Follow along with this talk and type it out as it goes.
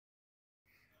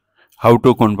How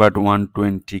to convert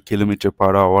 120 kilometer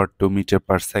per hour to meter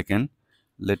per second?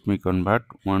 Let me convert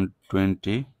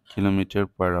 120 kilometer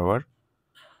per hour.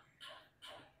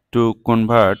 To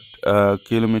convert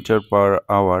kilometer per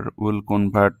hour, we'll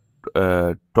convert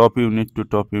top unit to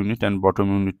top unit and bottom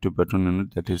unit to bottom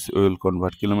unit. That is, we will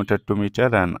convert kilometer to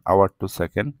meter and hour to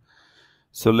second.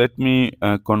 So let me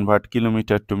convert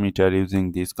kilometer to meter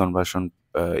using this conversion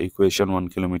equation. 1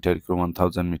 kilometer equal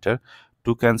 1000 meter.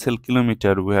 To cancel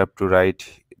kilometer, we have to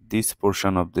write this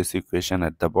portion of this equation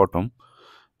at the bottom,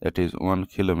 that is 1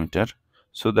 kilometer,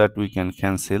 so that we can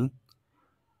cancel.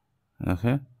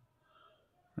 Okay,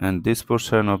 and this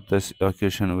portion of this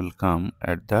equation will come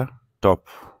at the top,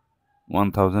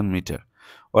 1000 meter.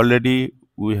 Already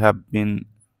we have been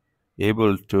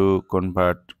able to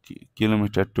convert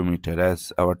kilometer to meter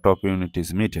as our top unit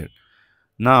is meter.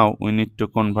 Now we need to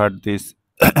convert this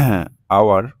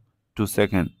hour to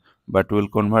second, but we'll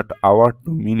convert hour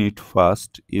to minute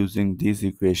first using this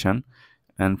equation,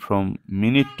 and from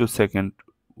minute to second,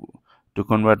 to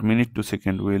convert minute to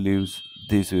second, we'll use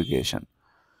this equation.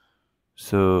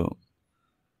 So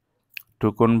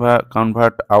to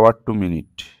convert hour to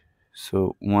minute,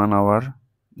 so 1 hour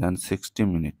then 60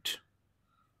 minutes.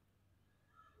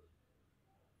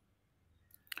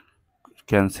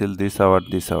 Cancel this hour,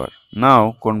 this hour.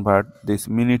 Now convert this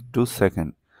minute to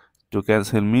second. To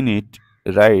cancel minute,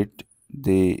 write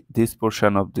this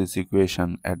portion of this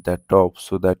equation at the top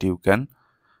so that you can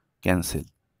cancel.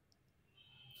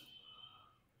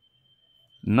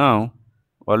 Now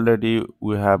already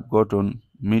we have gotten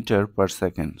meter per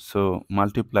second, so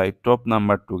multiply top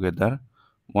number together,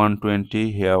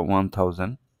 120 here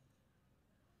 1000.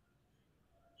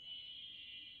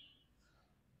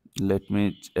 Let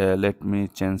me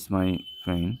change my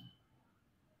pen.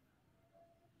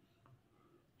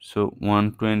 So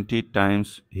 120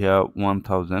 times here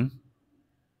 1000.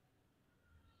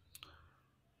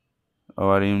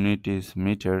 Our unit is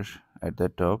meter at the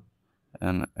top,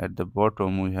 and at the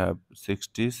bottom we have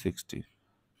 60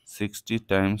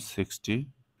 times 60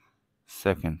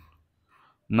 second.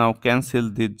 Now cancel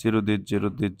this 0, this 0,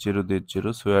 this 0, this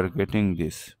 0, so we are getting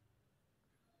this.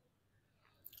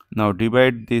 Now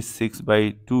divide this 6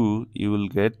 by 2, you will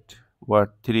get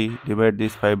what? 3. Divide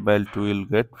this 5 by 2, you will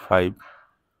get 5.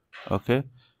 Okay,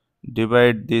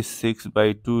 divide this 6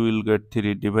 by 2, you will get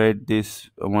 3. Divide this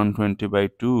 120 by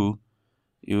 2,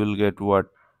 you will get what?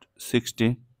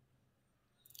 60.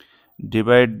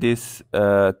 Divide this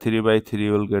 3 by 3,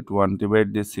 you will get 1.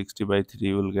 Divide this 60 by 3,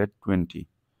 you will get 20.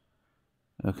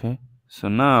 Okay, so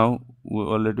now we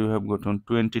already have gotten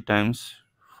 20 times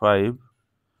 5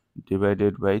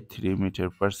 divided by 3 meter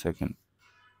per second.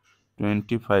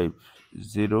 25,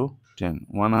 0, 10,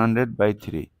 100 by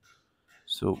 3.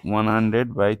 So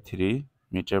 100 by 3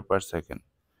 meter per second.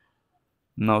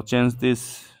 Now change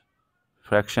this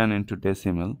fraction into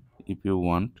decimal if you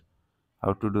want.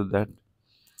 How to do that?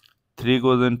 3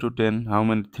 goes into 10. How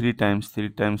many? 3 times 3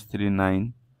 times 3,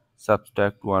 9.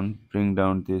 Subtract 1, bring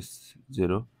down this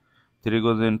 0. 3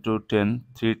 goes into 10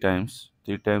 3 times.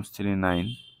 3 times 3,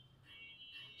 9.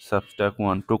 Subtract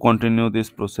 1. To continue this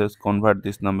process, convert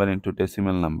this number into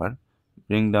decimal number.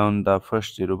 Bring down the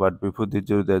first 0, but before the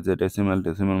 0 there is a decimal.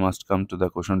 Decimal must come to the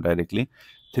quotient directly.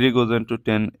 3 goes into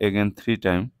 10 again 3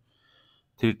 times.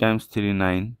 3 times 3,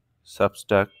 9.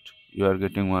 Subtract, you are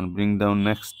getting 1. Bring down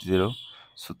next 0.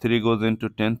 So 3 goes into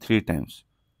 10 3 times.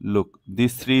 Look,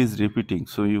 this 3 is repeating,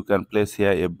 so you can place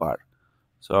here a bar.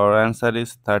 So our answer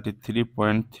is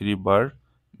 33.3 bar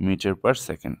meter per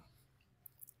second.